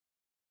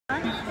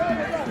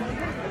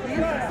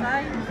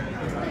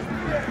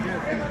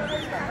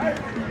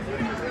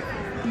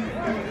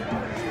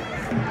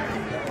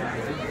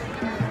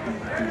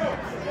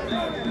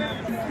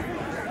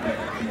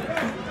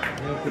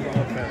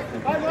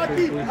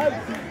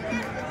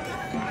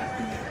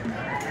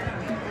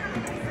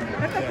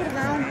Aspetta per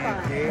rampa.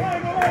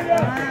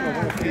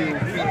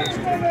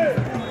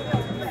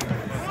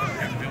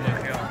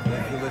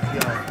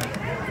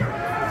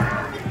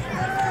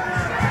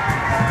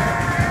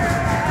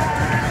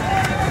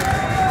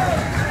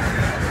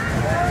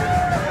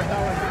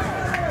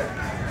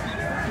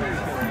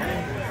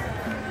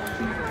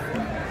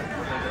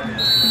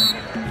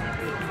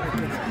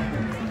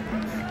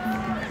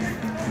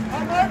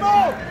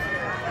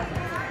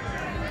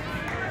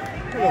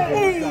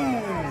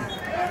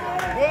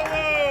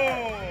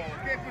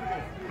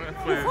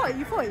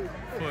 Foi.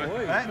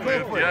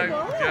 O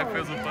Tiago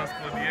fez o passo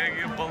para o Diego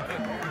e a bola.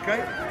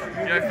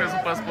 O Tiago fez o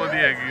passo para o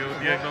Diego e o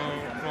Diego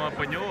não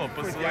apanhou,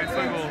 passou e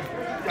foi gol.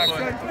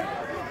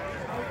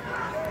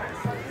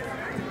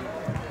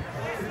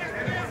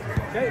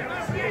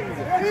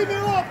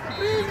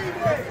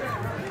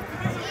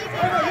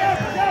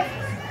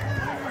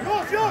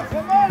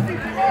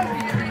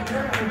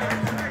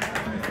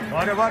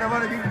 Bora,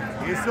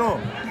 isso!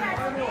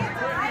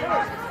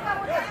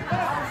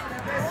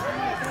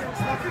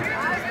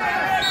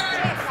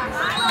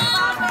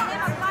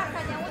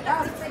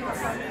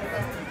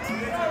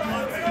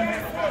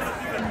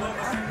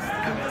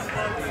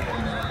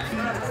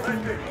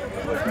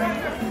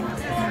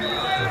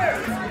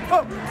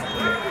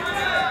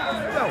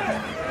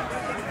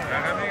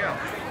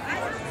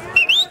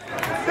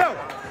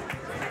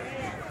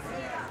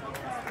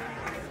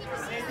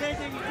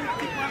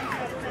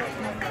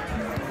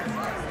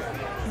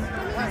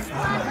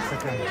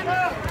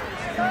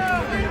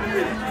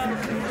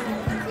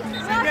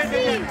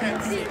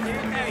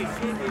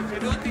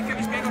 Seduti che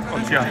vi spiego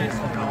cosa è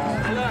successo.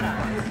 Allora,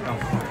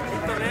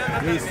 il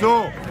torneo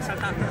Isso! è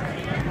saltato,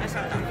 mai vista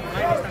una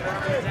roba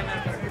del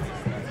genere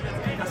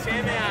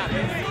assieme a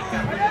Benfica.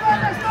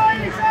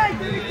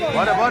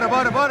 Bora,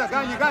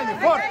 ganha,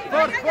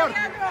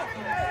 forte!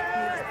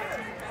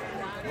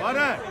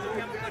 Bora,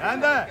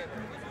 anda!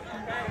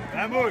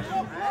 Vamos,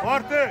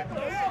 forte!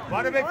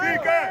 Bora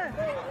Benfica!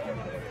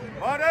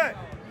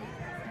 Bora!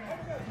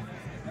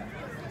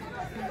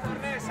 Il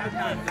torneo è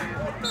saltato.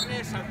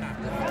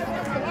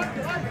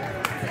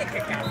 E che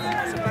cazzo,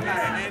 posso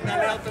parlare? È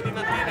dalle 8 di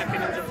mattina che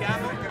non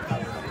giochiamo.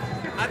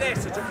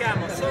 Adesso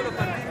giochiamo solo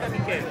partite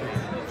amichevoli.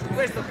 Su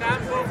questo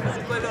campo o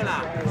su quello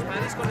là.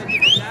 Spariscono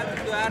tutti gli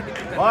altri due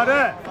arbitri per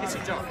noi e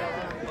si gioca.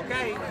 Ok?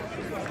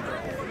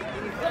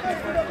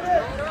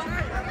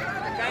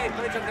 Ok,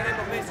 poi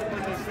giocheremo penso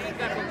con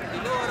Benfica, contro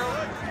di loro.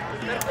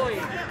 Per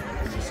cui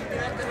si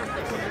diverte lo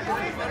stesso.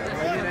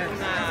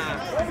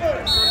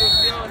 Una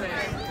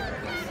soluzione.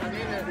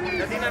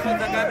 La Dinamo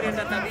Zagabria è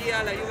andata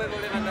via, la Juve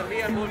voleva andare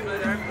via, il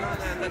Wolverhampton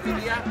è andato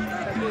via,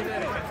 per cui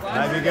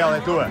Dai Miguel,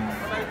 è tua.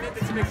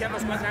 probabilmente ci becchiamo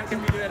squadre anche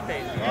più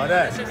divertenti.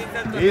 Bora!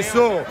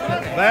 Isso!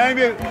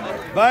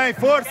 Vai,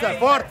 forza,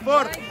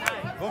 forte!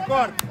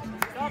 Concordo!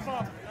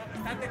 Dopo,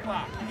 state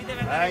qua, chi deve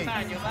andare in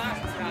bagno, va?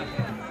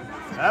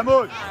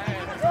 Vamos!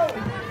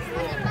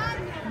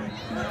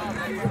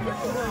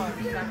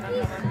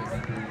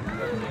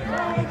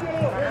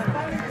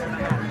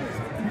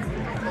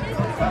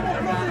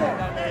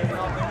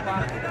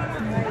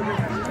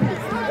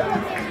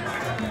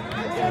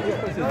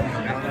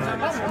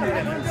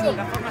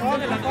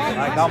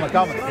 Vai, calma.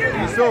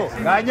 Isso,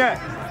 ganha.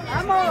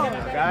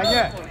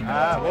 Ganha.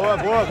 Ah, boa.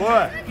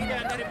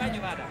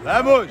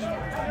 Vamos.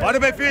 Bora,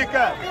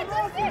 Benfica.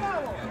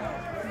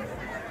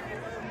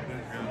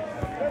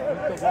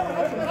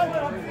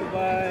 Muito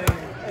bem.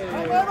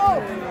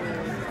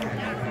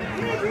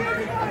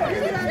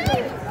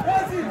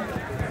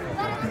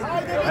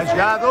 Bem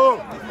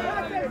jogado.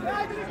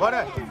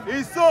 Bora.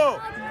 Isso.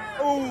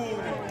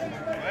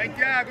 Vem,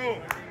 Tiago.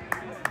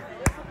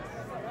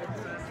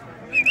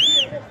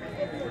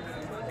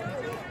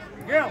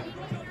 Miguel.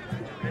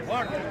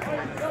 Forte.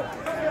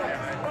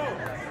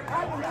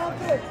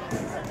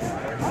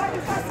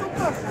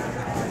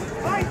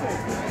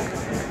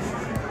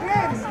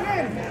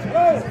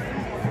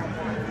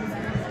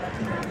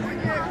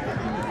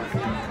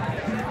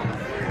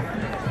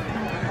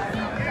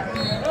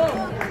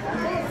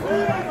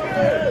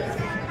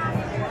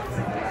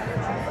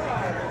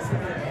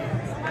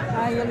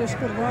 Ai, olha os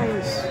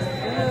carvões.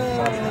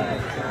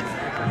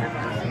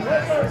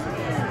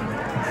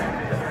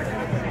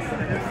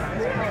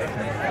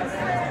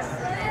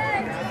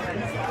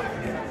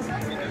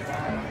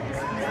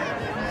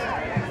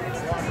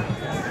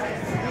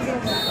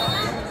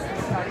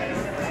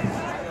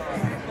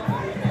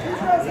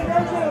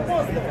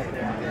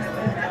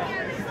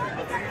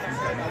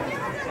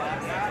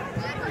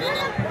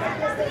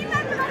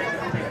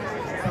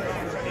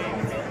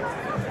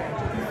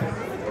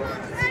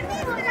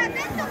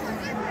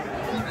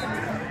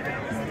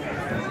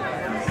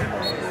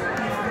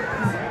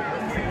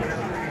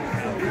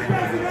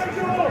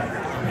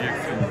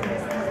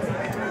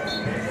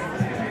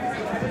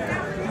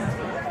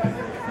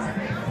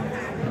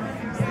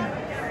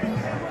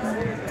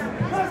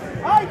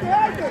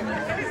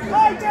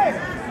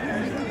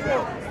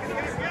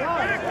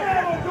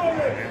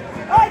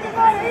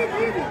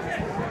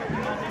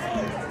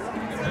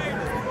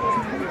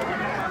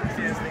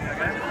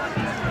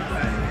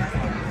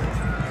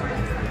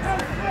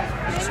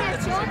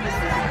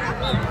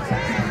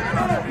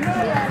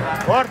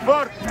 Forte,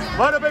 forte!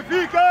 Bora,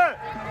 Benfica!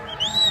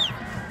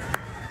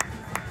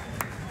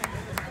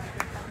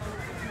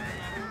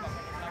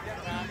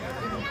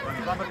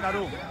 Vai marcar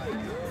um.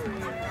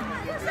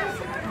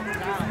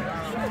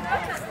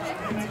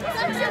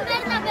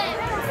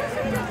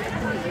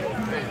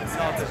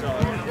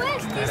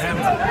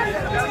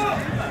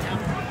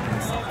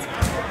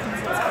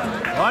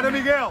 Bora,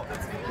 Miguel!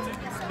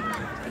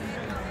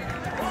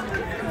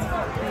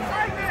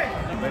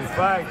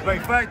 Bem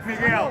feito,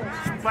 Miguel!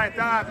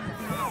 Espetáculo!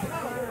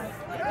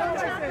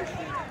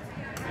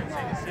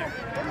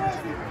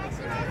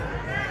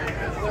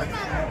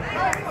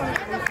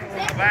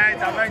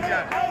 Tá bem,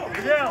 Tiago!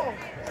 Miguel!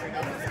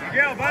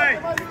 Miguel, vai!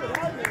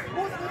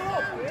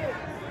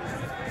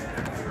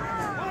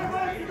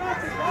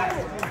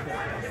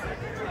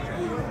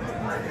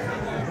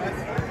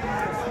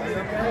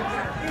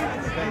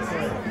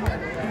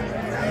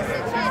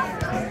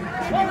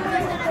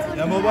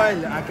 La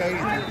mobile ha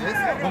caído.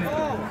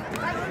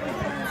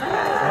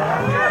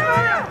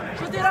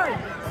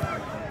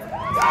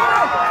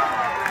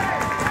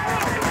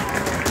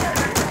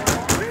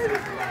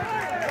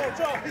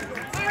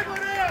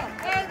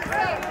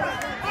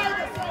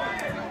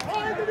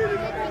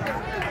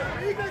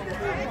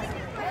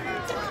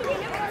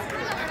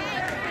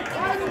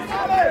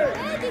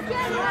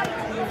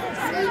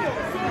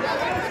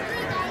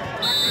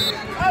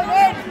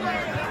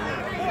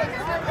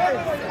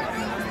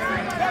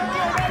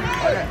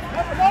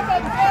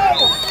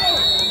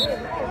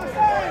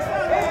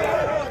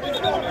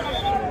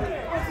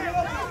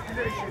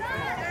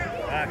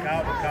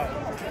 Calma, calma.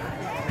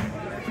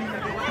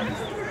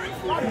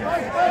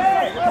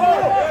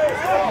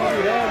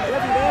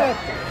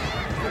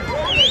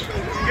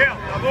 Miguel,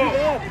 tá bom?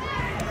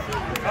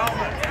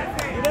 Calma.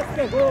 Direto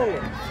que é gol.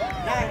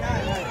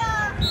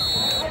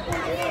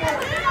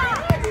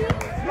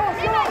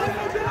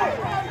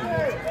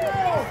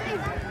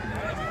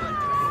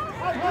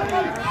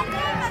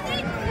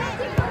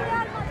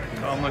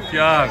 Calma,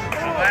 Tiago.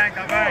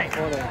 Tá bem.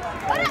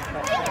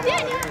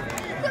 Vieni,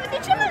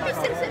 diciamo al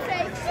mister se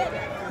fai.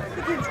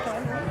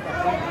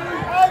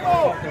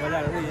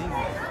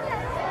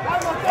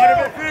 Bora,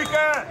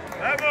 Benfica!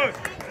 Vamos!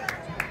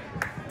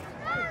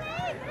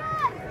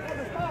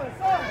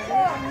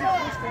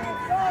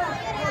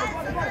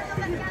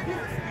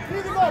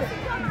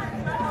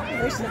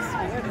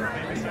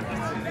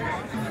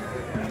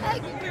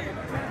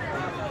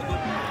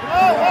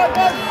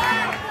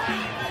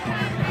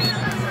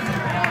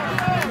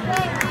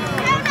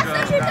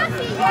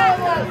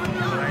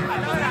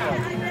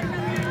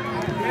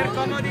 Per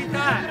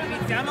comodità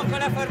iniziamo con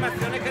la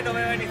formazione che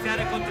doveva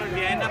iniziare contro il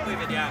Vienna, poi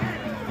vediamo,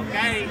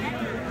 ok?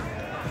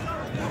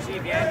 Sì,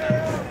 Vienna.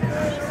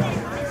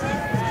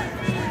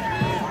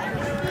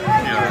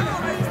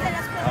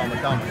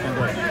 Calma, são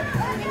dois.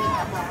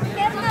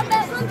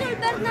 Bernabeu, contro il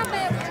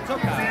Bernabeu.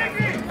 Giocare.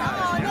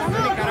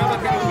 L'unica roba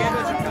che mi chiedo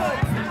è giocare.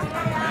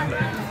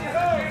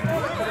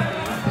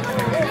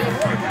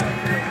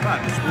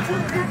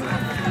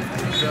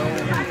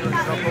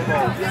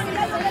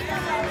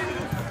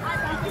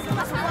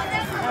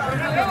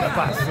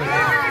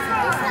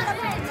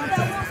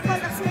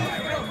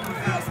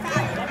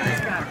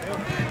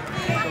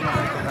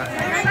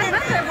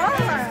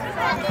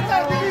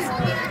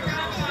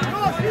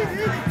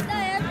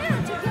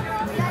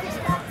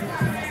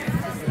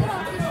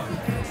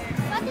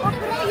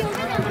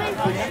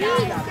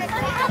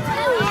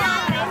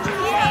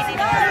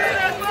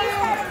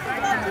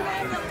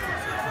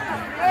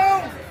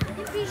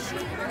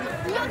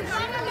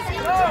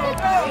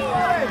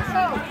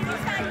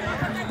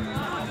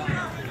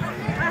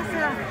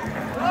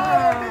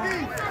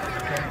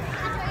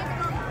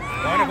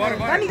 Bora.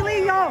 Vai,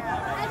 Miguelinho!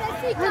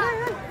 Tira.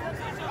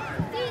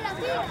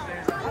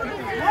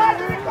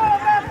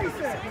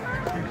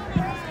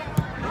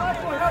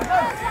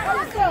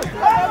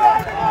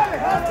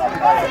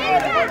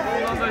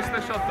 Não deixa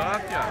de chutar,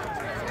 Tiago.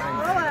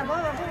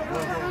 Boa.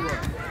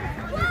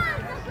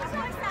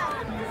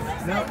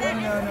 Não.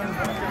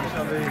 Deixa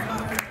eu ver.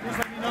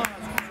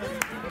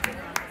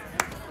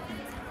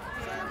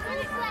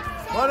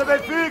 Bora,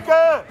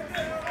 Benfica!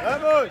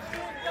 Vamos!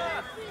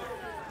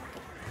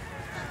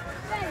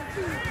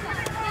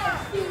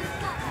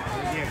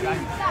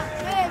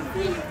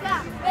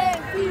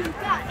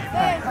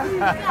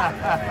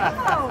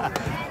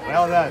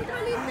 Well done.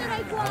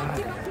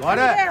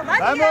 Bora!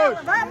 Vai, Miguel,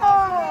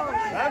 vamos!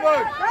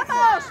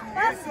 Vamos!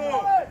 Isso!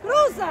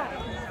 Cruza!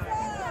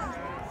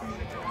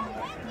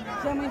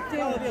 Já me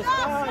entendo.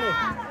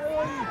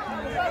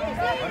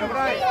 Bora,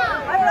 Brian!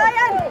 Vai,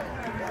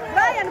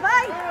 Brian,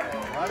 vai!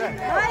 Bora!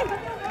 Vai!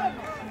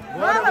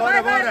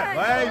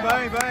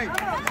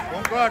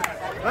 Concordo!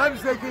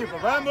 Vamos, equipa,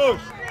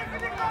 vamos!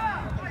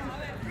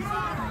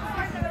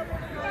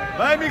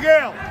 Vai,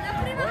 Miguel!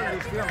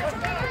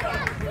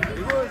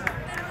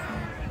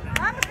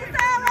 Vamos,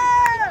 Portela!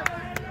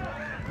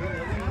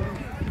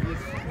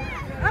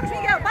 Vamos,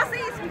 Miguel, passa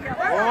isso, Miguel!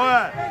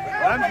 Boa!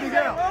 Vamos,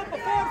 Miguel!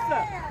 Força!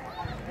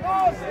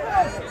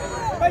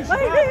 Vai!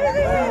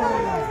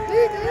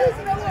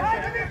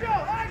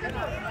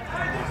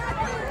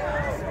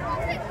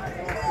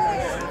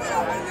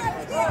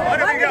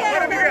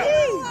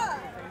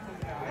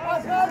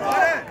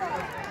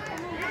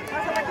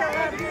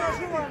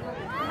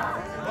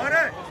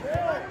 Bora!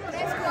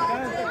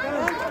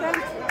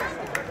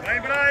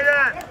 Vem,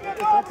 Brian!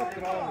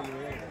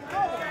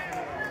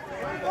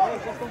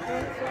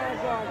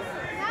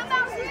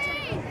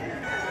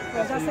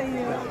 Eu já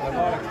saiu.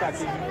 Agora que tá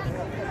aqui.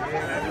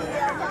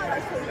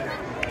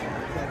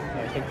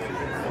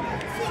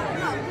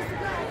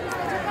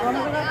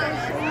 Vamos jogar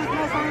peixinho,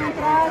 começar a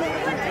entrar.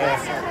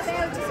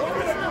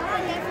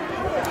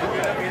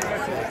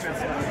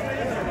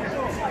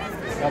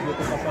 Acabou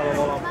de passar a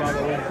bola ao cara,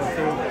 o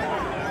passou.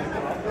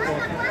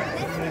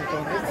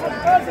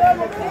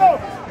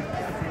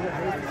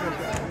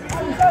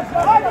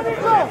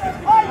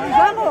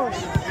 Vamos!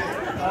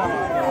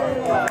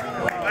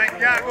 Vai,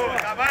 Tiago,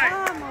 tá bem?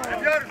 É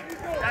melhor,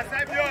 já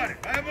sai melhor,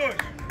 vamos!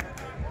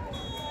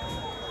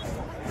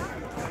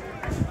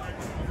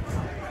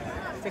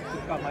 Tem que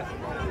tocar mais.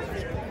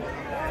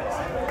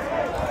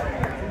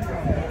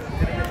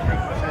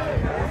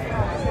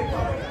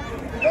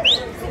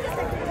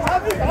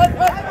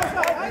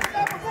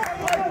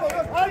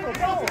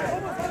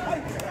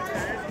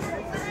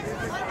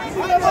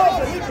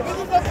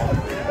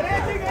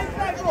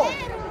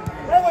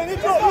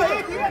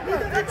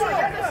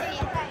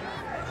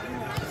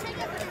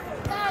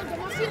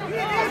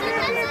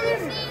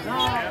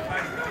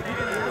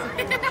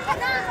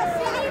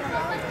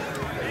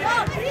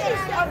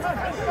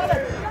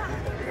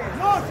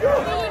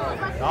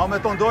 Calma,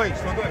 estão dois.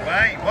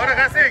 Bem, bora,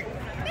 Racing!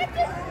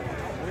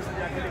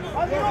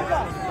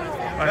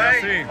 Vai,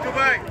 Bem, Racing. muito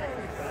bem!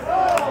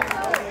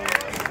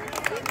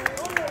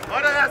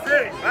 Bora,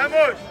 Racing,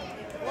 vamos!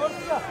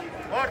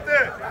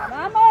 Forte!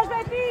 Vamos,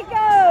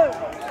 Benfica!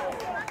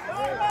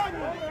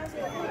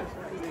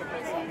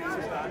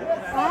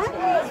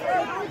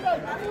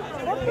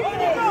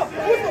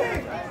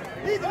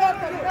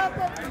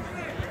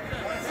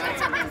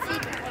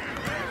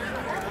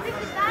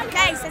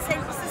 Ok,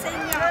 66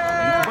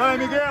 melhor. Vai,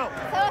 Miguel!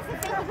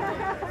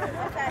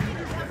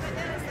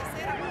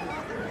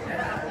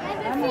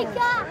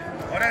 Benfica!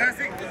 Bora,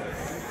 Racing!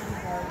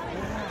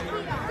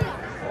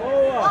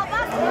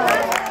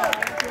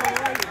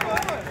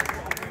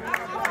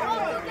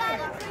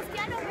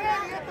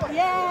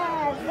 Yes!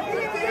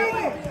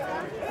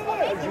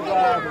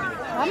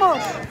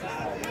 Vamos!